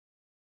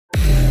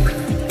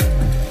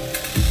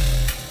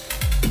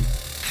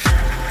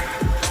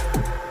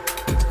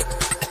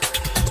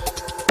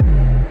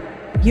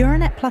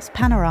Euronet Plus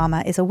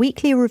Panorama is a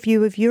weekly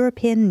review of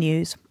European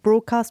news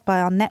broadcast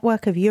by our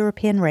network of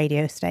European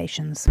radio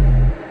stations.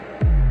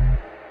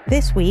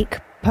 This week,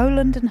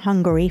 Poland and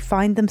Hungary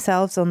find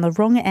themselves on the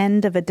wrong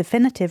end of a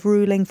definitive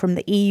ruling from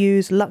the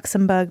EU's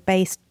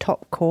Luxembourg-based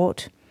top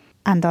court,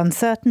 and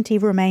uncertainty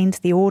remains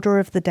the order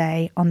of the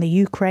day on the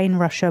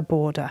Ukraine-Russia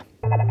border.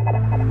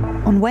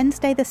 On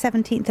Wednesday the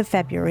 17th of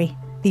February,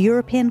 the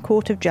European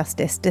Court of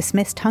Justice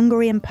dismissed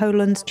Hungary and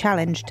Poland's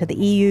challenge to the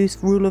EU's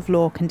rule of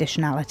law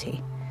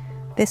conditionality.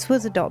 This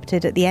was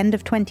adopted at the end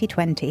of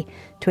 2020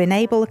 to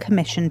enable the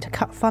Commission to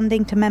cut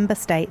funding to member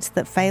states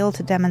that fail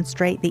to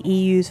demonstrate the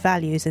EU's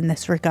values in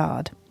this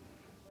regard.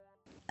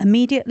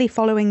 Immediately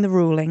following the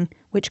ruling,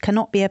 which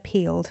cannot be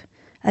appealed,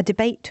 a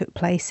debate took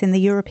place in the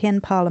European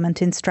Parliament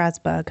in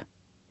Strasbourg.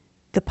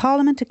 The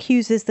Parliament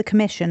accuses the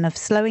Commission of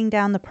slowing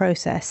down the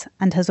process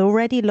and has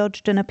already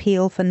lodged an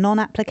appeal for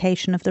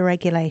non-application of the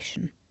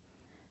regulation.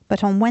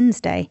 But on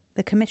Wednesday,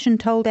 the Commission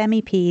told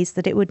MEPs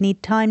that it would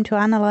need time to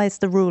analyse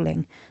the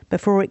ruling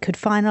before it could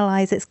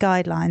finalise its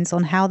guidelines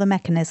on how the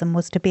mechanism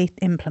was to be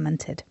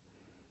implemented.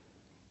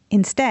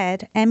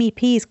 Instead,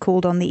 MEPs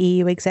called on the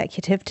EU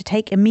executive to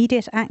take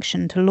immediate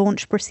action to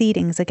launch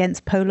proceedings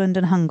against Poland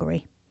and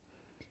Hungary.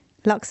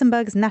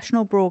 Luxembourg's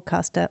national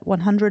broadcaster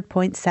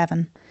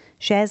 100.7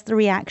 shares the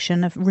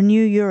reaction of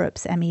Renew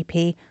Europe's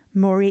MEP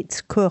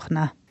Moritz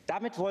Kurner.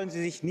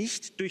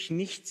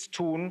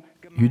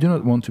 You do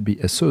not want to be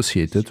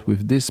associated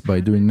with this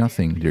by doing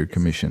nothing, dear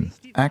Commission.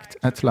 Act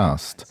at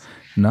last.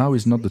 Now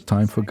is not the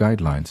time for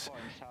guidelines.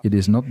 It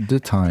is not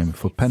the time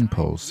for pen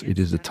polls. It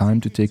is the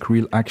time to take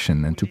real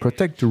action and to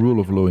protect the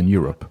rule of law in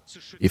Europe.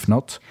 If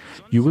not,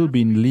 you will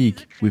be in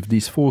league with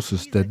these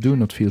forces that do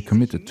not feel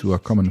committed to our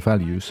common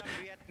values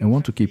and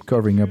want to keep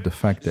covering up the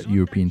fact that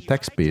European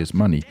taxpayers'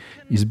 money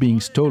is being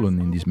stolen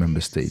in these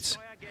member states.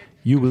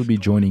 You will be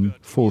joining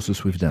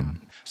forces with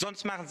them.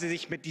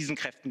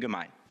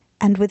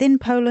 And within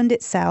Poland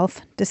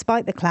itself,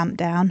 despite the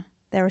clampdown,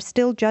 there are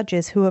still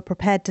judges who are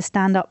prepared to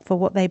stand up for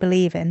what they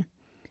believe in.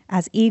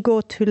 As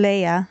Igor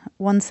Tuleya,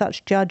 one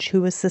such judge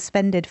who was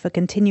suspended for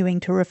continuing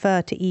to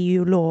refer to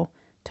EU law,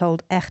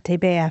 told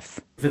RTBF.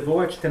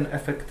 Wywołać ten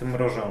efekt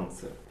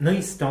mrożący. No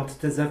i stąd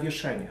te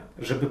zawieszenia,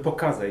 żeby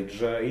pokazać,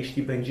 że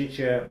jeśli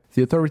będziecie...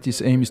 The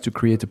authorities' aim is to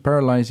create a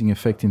paralyzing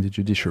effect in the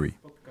judiciary.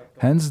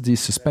 Hence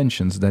these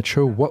suspensions that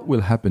show what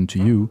will happen to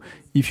you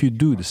if you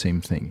do the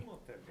same thing.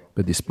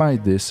 But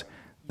despite this,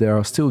 there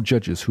are still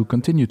judges who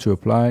continue to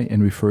apply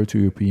and refer to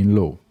European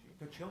law.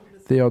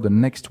 They are the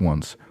next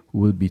ones who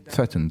will be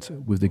threatened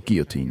with the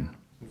guillotine.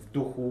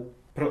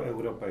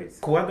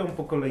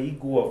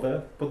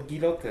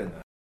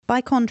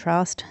 By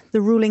contrast,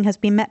 the ruling has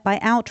been met by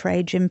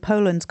outrage in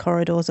Poland's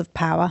corridors of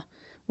power,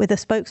 with a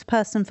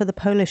spokesperson for the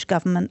Polish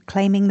government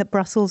claiming that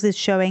Brussels is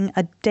showing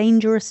a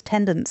dangerous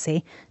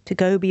tendency to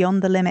go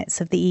beyond the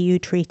limits of the EU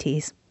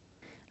treaties.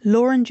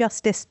 Law and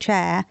Justice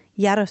Chair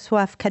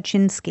Jarosław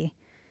Kaczyński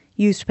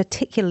used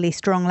particularly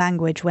strong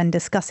language when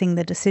discussing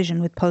the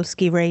decision with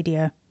Polski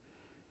Radio.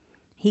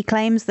 He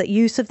claims that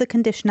use of the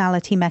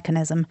conditionality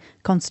mechanism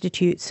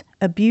constitutes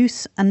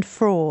abuse and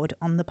fraud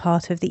on the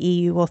part of the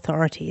EU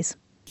authorities.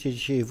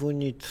 Dzisiaj w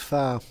Unii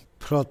trwa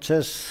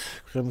proces,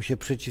 któremu się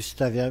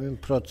przeciwstawiamy,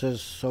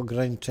 proces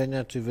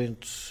ograniczenia czy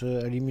wręcz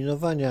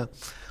eliminowania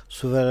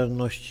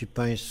suwerenności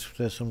państw,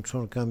 które są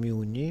członkami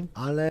Unii,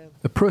 ale...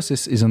 A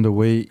process is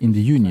underway in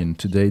the Union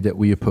today that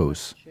we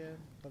oppose.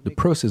 The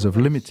process of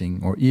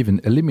limiting or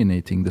even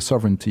eliminating the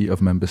sovereignty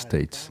of member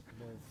states.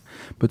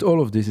 But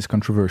all of this is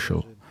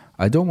controversial.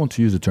 I don't want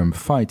to use the term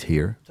fight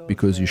here,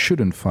 because you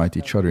shouldn't fight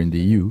each other in the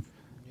EU,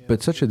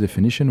 but such a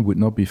definition would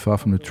not be far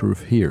from the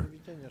truth here.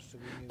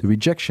 The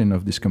rejection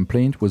of this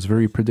complaint was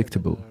very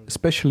predictable,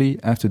 especially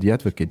after the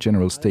Advocate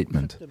General's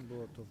statement.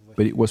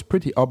 But it was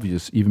pretty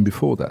obvious even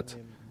before that.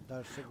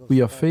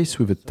 We are faced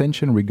with a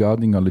tension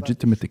regarding our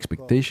legitimate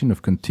expectation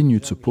of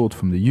continued support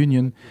from the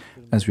Union,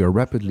 as we are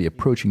rapidly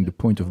approaching the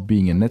point of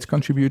being a net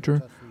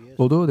contributor,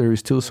 although there is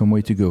still some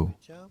way to go.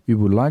 We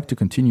would like to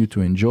continue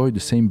to enjoy the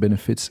same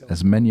benefits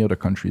as many other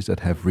countries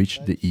that have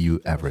reached the EU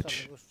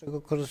average.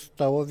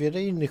 Korzystało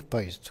wiele innych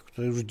państw,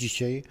 które już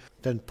dzisiaj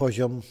ten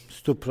poziom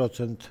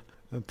 100%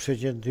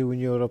 przeciętnej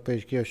Unii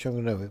Europejskiej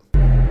osiągnęły.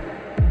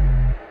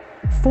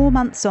 4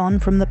 months on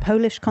from the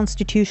Polish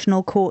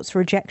Constitutional Court's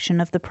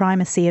rejection of the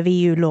primacy of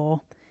EU law,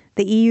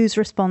 the EU's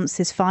response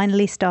is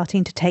finally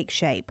starting to take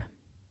shape.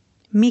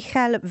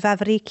 Michał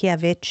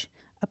Wawrykiewicz,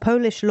 a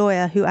Polish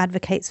lawyer who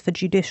advocates for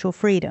judicial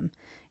freedom,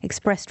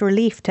 expressed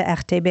relief to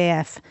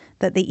RTBF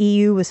that the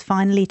EU was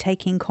finally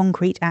taking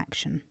concrete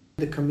action.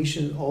 The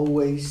Commission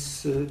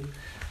always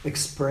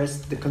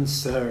expressed the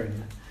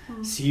concern,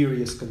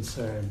 serious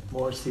concern,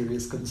 more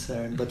serious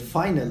concern, but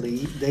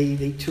finally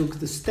they took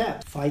the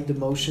step, fight the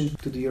motion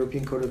to the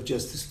European Court of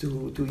Justice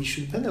to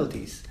issue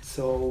penalties.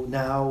 So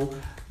now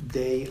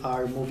they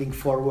are moving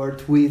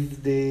forward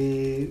with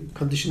the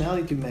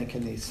conditionality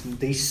mechanism.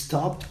 They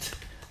stopped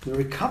the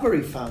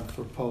recovery fund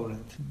for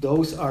Poland.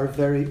 Those are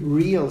very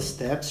real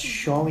steps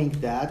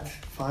showing that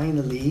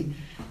finally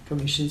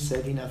Commission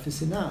said enough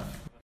is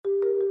enough.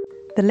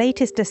 The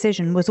latest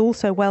decision was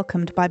also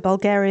welcomed by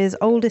Bulgaria's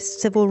oldest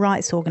civil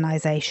rights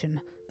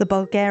organisation, the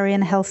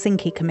Bulgarian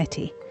Helsinki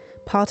Committee,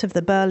 part of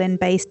the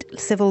Berlin-based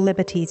Civil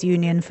Liberties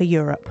Union for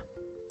Europe.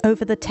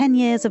 Over the 10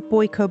 years of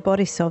Boyko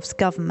Borisov's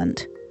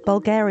government,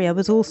 Bulgaria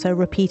was also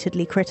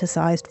repeatedly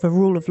criticised for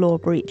rule of law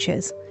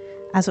breaches,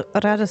 as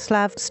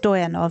Radoslav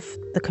Stoyanov,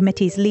 the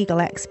committee's legal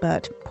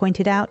expert,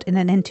 pointed out in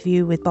an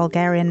interview with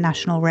Bulgarian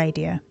National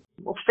Radio.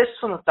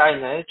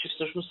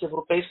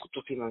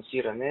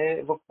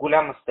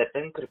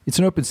 It's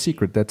an open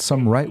secret that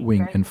some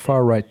right-wing and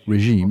far-right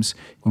regimes,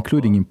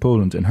 including in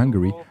Poland and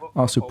Hungary,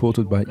 are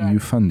supported by EU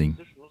funding.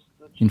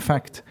 In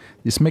fact,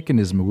 this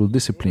mechanism will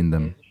discipline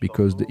them,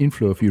 because the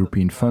inflow of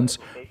European funds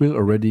will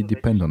already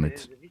depend on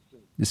it.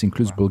 This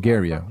includes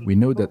Bulgaria. We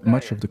know that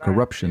much of the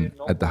corruption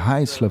at the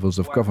highest levels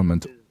of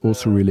government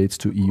also relates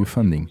to EU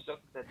funding.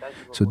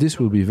 So this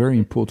will be very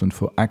important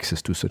for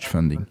access to such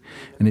funding.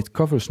 And it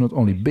covers not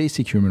only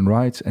basic human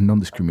rights and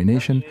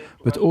non-discrimination,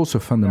 but also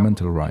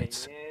fundamental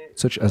rights,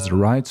 such as the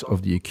rights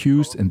of the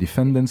accused and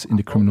defendants in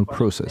the criminal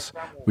process,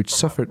 which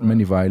suffered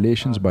many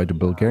violations by the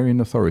Bulgarian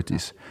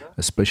authorities,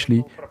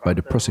 especially by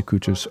the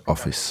prosecutor's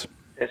office.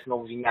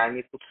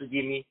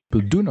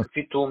 But do not.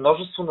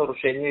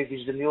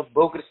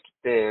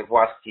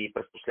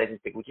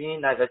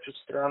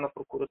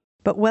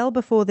 But well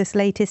before this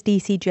latest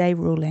ECJ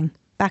ruling,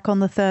 back on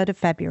the 3rd of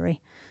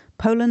February,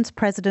 Poland's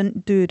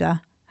President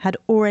Duda had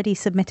already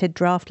submitted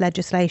draft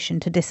legislation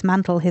to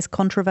dismantle his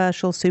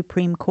controversial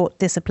Supreme Court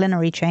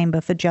disciplinary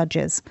chamber for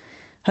judges,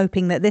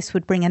 hoping that this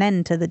would bring an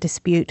end to the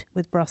dispute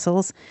with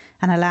Brussels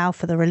and allow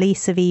for the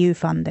release of EU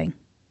funding.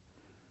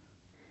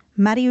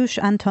 Mariusz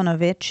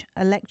Antonowicz,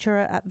 a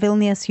lecturer at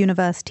Vilnius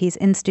University's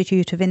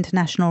Institute of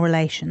International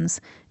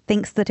Relations,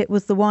 thinks that it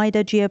was the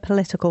wider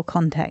geopolitical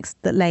context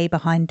that lay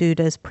behind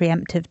Duda's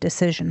preemptive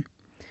decision.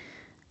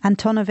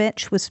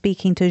 Antonowicz was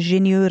speaking to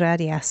Žinių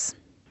Radijas.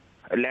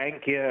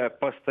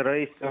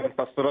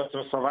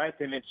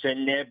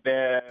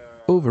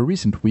 Over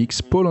recent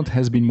weeks, Poland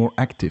has been more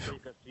active,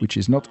 which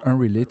is not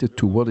unrelated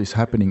to what is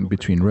happening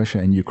between Russia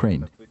and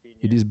Ukraine.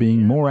 It is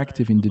being more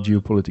active in the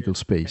geopolitical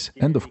space.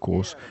 And of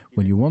course,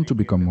 when you want to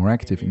become more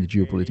active in the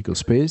geopolitical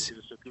space,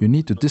 you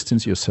need to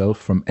distance yourself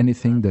from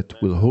anything that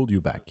will hold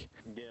you back.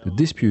 The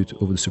dispute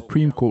over the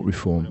Supreme Court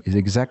reform is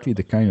exactly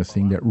the kind of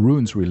thing that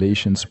ruins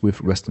relations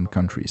with Western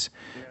countries.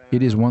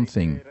 It is one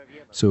thing.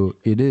 So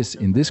it is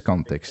in this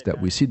context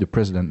that we see the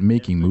president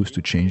making moves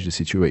to change the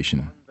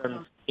situation.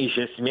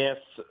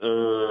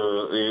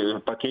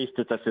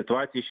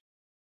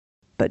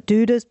 But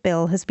Duda's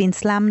bill has been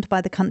slammed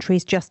by the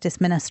country's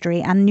Justice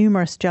Ministry and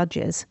numerous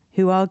judges,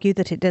 who argue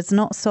that it does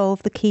not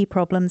solve the key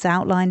problems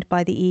outlined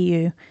by the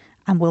EU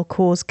and will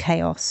cause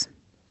chaos.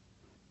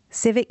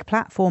 Civic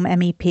Platform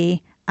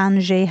MEP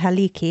Andrzej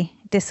Halicki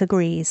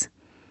disagrees,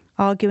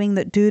 arguing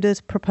that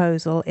Duda's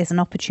proposal is an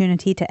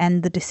opportunity to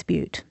end the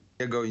dispute.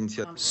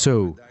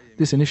 So,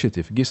 this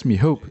initiative gives me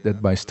hope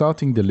that by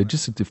starting the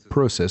legislative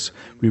process,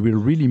 we will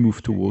really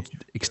move towards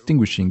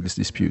extinguishing this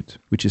dispute,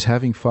 which is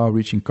having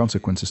far-reaching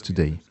consequences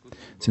today.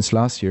 Since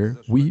last year,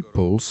 we,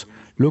 Poles,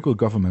 local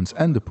governments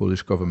and the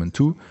Polish government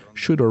too,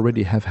 should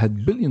already have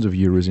had billions of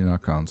euros in our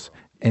accounts,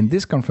 and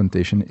this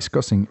confrontation is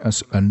costing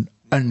us an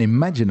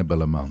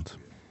unimaginable amount.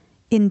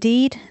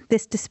 Indeed,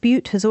 this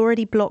dispute has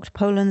already blocked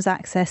Poland's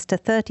access to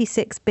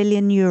 36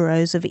 billion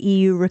euros of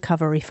EU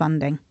recovery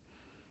funding.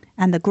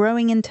 And the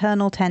growing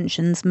internal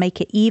tensions make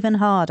it even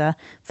harder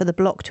for the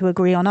bloc to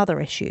agree on other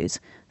issues,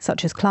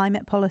 such as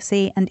climate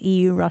policy and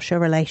EU-Russia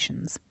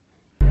relations.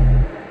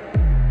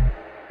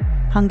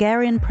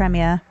 Hungarian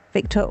Premier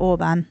Viktor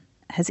Orbán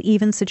has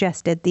even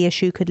suggested the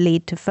issue could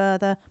lead to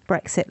further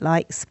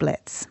Brexit-like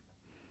splits.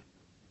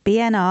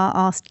 BNR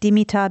asked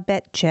Dimitar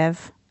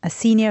Betchev, a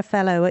senior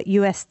fellow at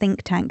US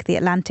think tank the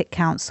Atlantic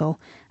Council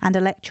and a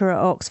lecturer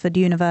at Oxford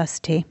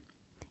University,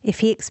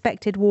 if he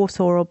expected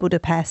Warsaw or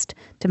Budapest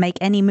to make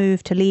any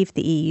move to leave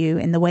the EU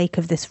in the wake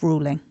of this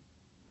ruling.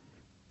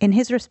 In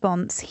his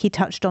response, he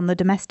touched on the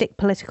domestic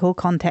political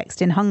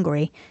context in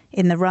Hungary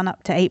in the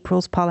run-up to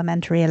April's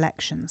parliamentary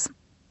elections.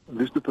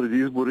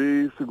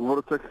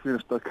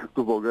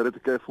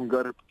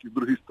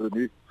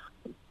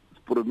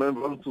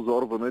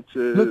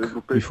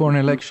 Look, before an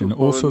election,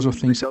 all sorts of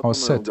things are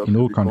said in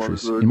all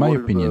countries. In my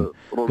opinion,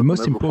 the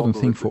most important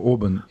thing for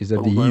Orbán is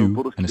that the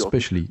EU, and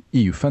especially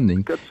EU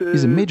funding,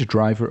 is a major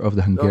driver of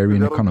the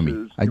Hungarian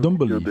economy. I don't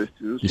believe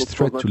this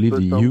threat to leave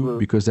the EU,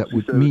 because that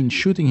would mean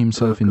shooting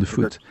himself in the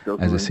foot,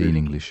 as I say in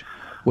English.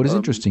 What is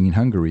interesting in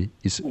Hungary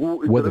is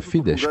whether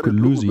Fidesz could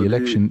lose the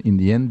election in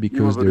the end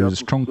because there is a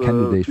strong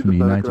candidate from the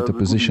United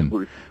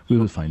Opposition. We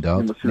will find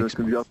out next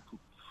month.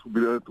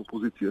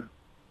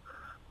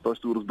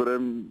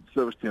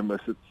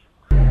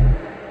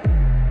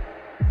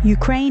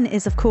 Ukraine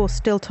is, of course,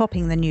 still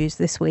topping the news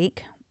this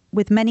week,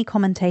 with many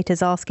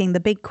commentators asking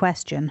the big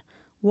question,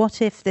 what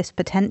if this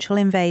potential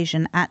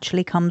invasion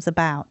actually comes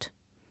about?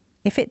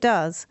 If it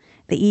does,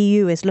 the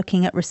EU is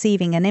looking at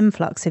receiving an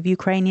influx of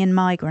Ukrainian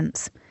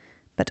migrants.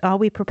 But are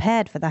we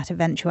prepared for that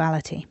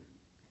eventuality?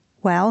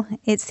 Well,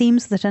 it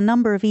seems that a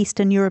number of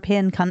Eastern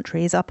European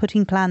countries are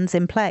putting plans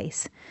in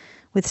place,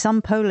 with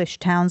some Polish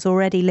towns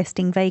already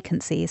listing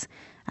vacancies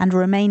and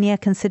Romania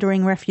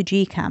considering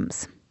refugee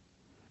camps.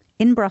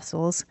 In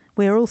Brussels,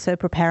 we are also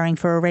preparing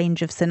for a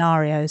range of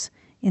scenarios,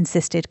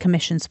 insisted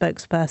Commission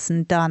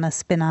spokesperson Dana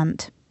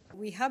Spinant.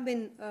 We have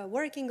been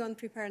working on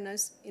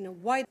preparedness in a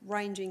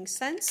wide-ranging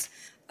sense,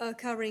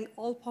 covering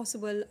all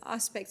possible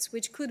aspects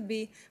which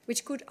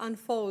could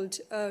unfold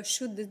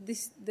should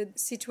the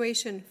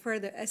situation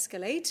further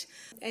escalate.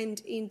 And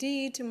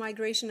indeed,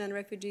 migration and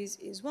refugees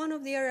is one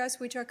of the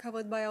areas which are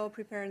covered by our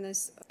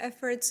preparedness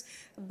efforts,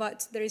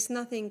 but there is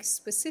nothing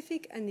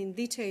specific and in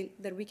detail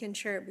that we can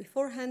share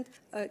beforehand,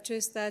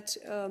 just that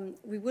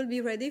we will be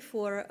ready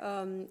for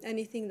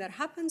anything that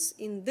happens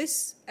in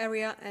this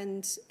area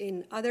and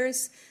in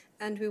others,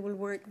 and we will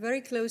work very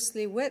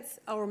closely with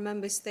our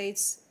member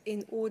states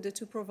in order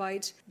to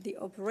provide the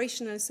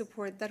operational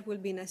support that will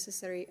be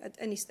necessary at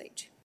any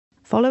stage.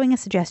 Following a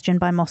suggestion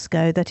by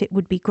Moscow that it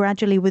would be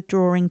gradually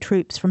withdrawing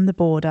troops from the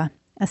border,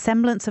 a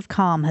semblance of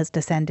calm has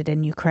descended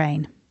in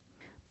Ukraine.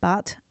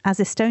 But, as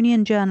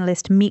Estonian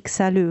journalist Mikk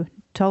Salu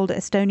told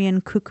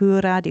Estonian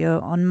Kuku Radio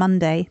on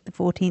Monday, the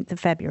 14th of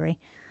February,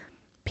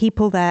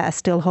 people there are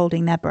still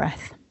holding their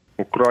breath.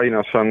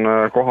 Ukrainas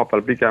on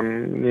kohapeal pigem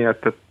nii,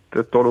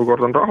 et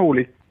olukord on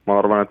rahulik.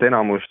 Ma arvan, et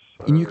enamus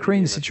In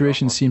Ukraine, the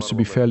situation seems to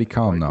be fairly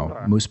calm now.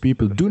 Most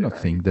people do not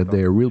think that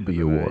there will be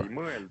a war.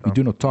 We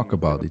do not talk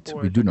about it.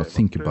 We do not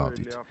think about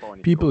it.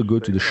 People go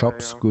to the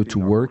shops, go to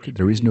work.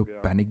 There is no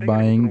panic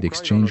buying. The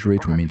exchange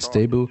rate remains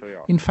stable.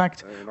 In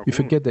fact, we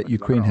forget that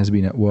Ukraine has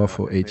been at war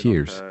for 8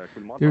 years.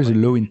 There is a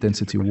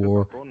low-intensity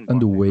war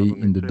underway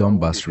in the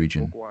Donbas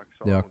region.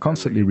 They are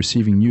constantly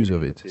receiving news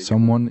of it.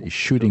 Someone is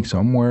shooting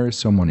somewhere,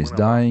 someone is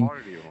dying.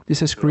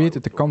 This has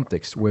created a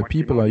context where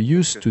people are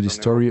used to the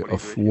story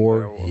of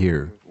war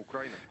here.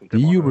 The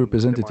EU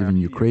representative in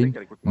Ukraine,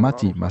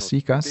 Mati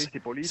Masikas,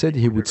 said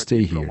he would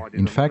stay here.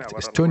 In fact,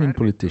 Estonian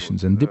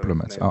politicians and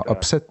diplomats are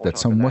upset that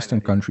some Western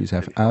countries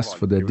have asked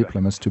for their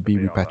diplomats to be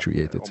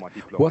repatriated.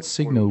 What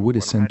signal would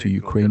it send to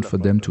Ukraine for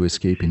them to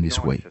escape in this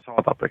way?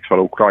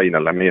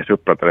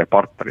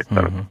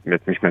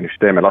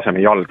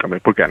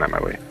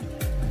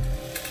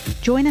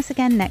 Join us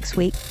again next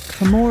week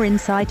for more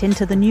insight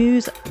into the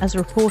news as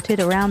reported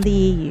around the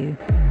EU.